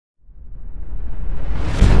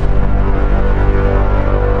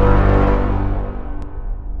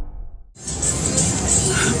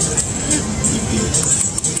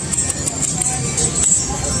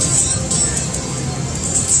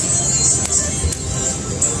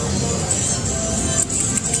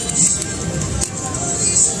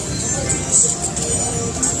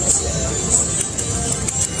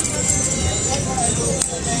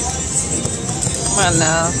on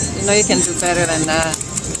now. You know you can do better than that.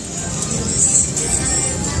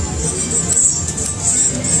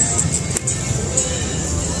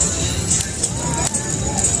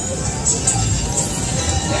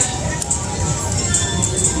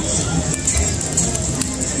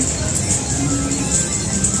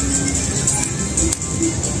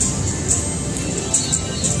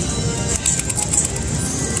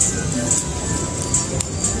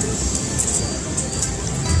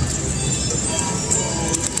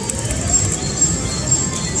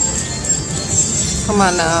 Come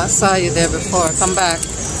on now, I saw you there before. Come back.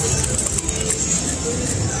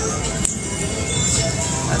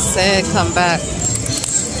 I said come back.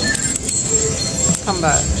 Come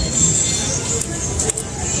back.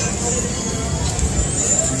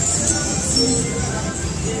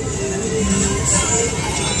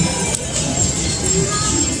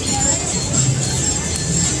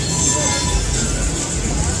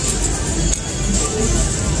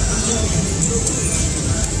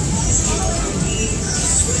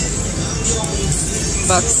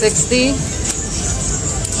 $1.60.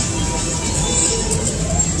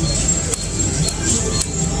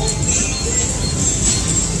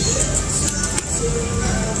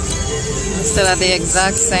 Still at the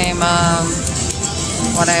exact same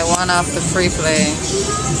what I want off the free play.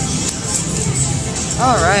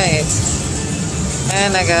 All right,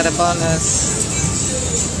 and I got a bonus.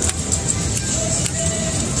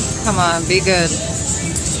 Come on, be good.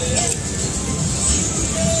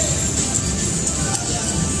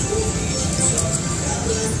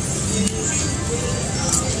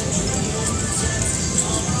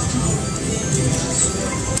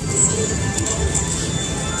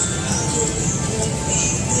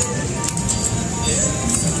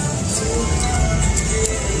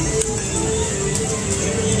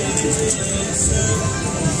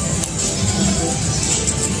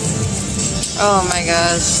 Oh my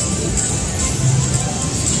gosh.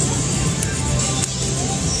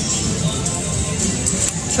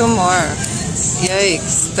 Two more.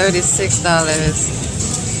 Yikes. $36.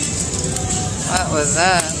 What was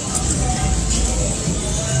that?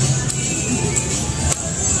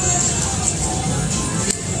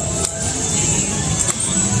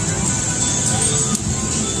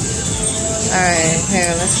 Alright,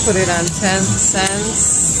 here, let's put it on 10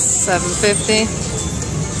 cents. $7.50.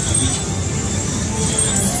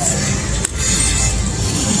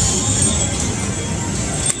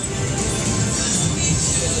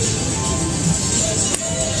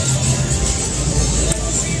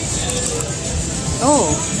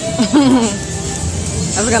 Oh,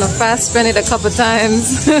 I was gonna fast spin it a couple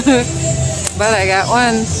times, but I got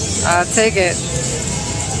one. I'll take it.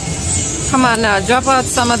 Come on now, drop out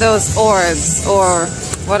some of those orbs or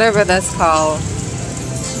whatever that's called.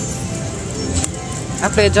 I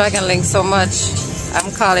play Dragon Link so much,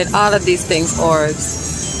 I'm calling all of these things orbs.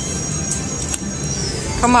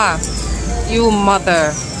 Come on, you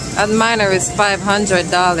mother. That miner is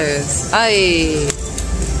 $500. Aye.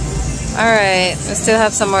 Alright, we still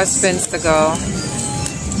have some more spins to go.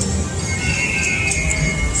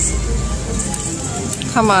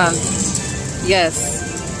 Come on. Yes.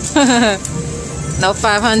 No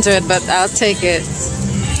 500, but I'll take it.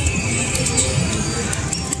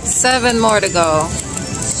 7 more to go.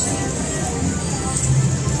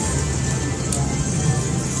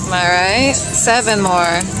 Alright, 7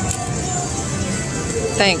 more.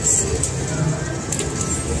 Thanks.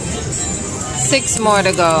 6 more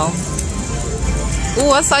to go. Ooh,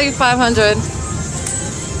 I saw you 500.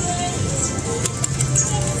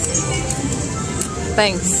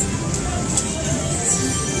 Thanks.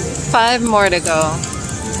 5 more to go.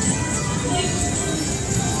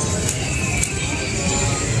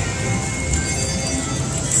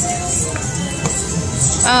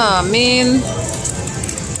 Oh, mean.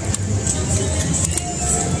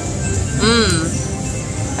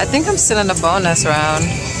 I think I'm still in the bonus round.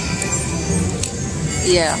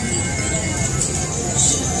 Yeah.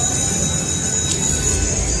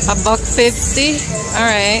 $1.50. All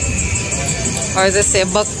right. Or does it say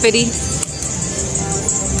 $1.50?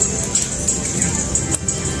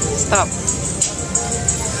 Stop.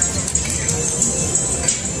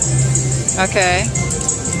 Okay.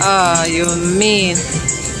 Oh, you mean.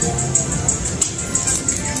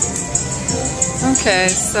 Okay,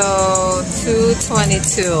 so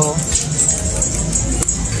 $2.22.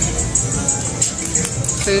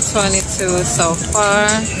 $2.22 so far.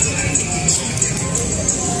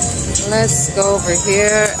 Let's go over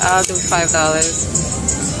here. I'll do $5.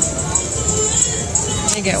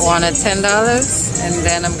 Let me get one at $10, and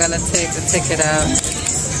then I'm gonna take the ticket out.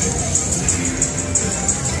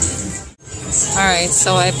 Alright,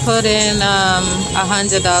 so I put in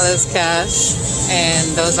 $100 cash,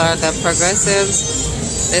 and those are the progressives.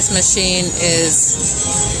 This machine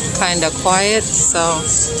is kind of quiet, so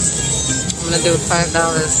I'm going to do $5.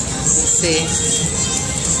 Let's see.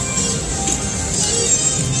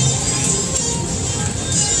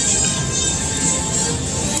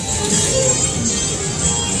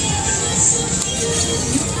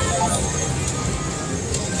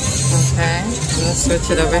 Okay, I'm gonna switch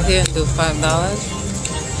it over here and do $5.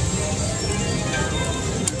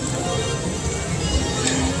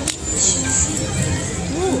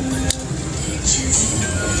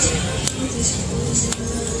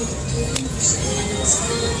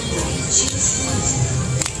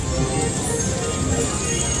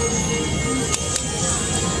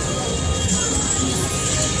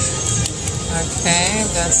 Okay,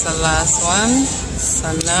 that's the last one.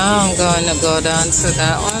 So now I'm going to go down to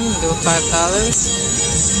that one, do $5.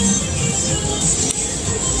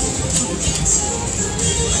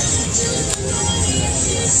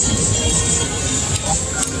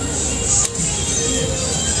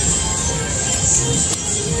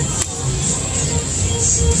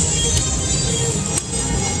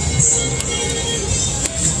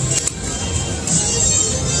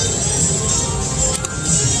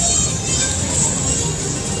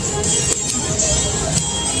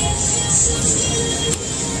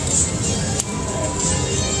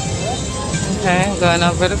 Okay, going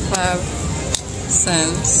over to 5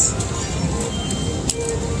 cents.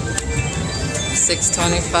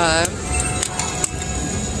 $6.25.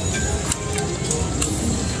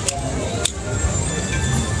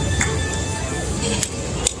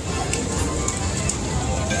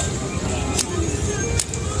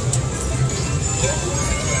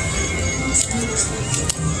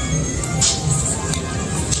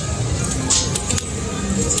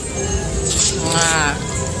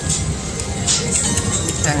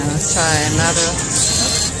 Okay, let's try another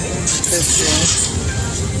 50.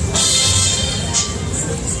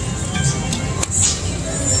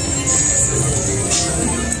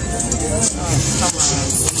 Oh, come on.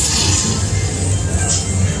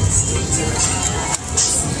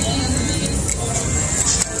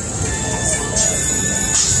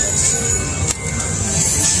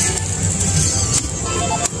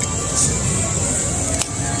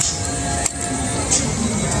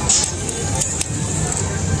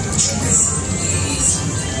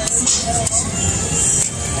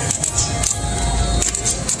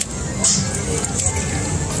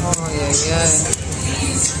 Oh, yeah.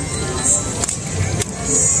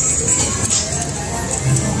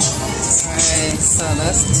 Alright, so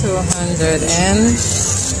that's 200 in.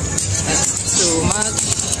 That's too much.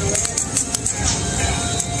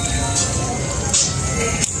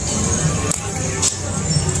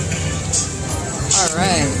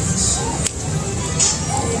 Alright.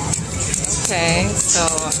 Okay, so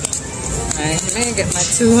I may get my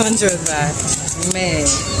 200 back. May.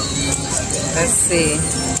 Let's see.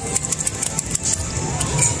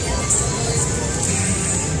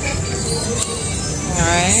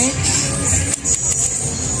 Alright.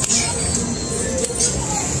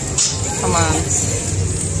 Come on.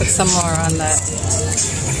 Put some more on that.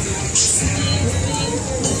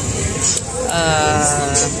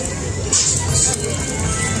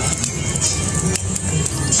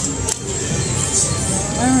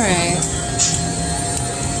 Alright.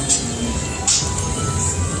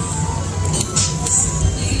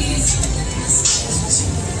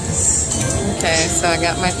 Okay, so I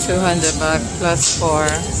got my 200 back plus 4.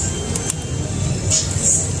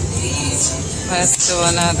 Let's do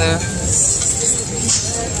another.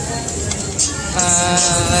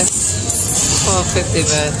 Let's 12.50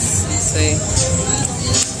 bets. Let's see.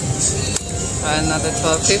 Try another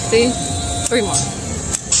 12.50. 3 more.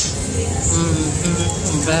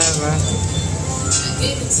 Whatever.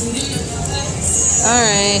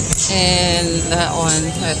 Alright, and that one,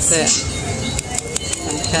 that's it.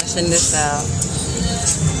 I'm cashing this out.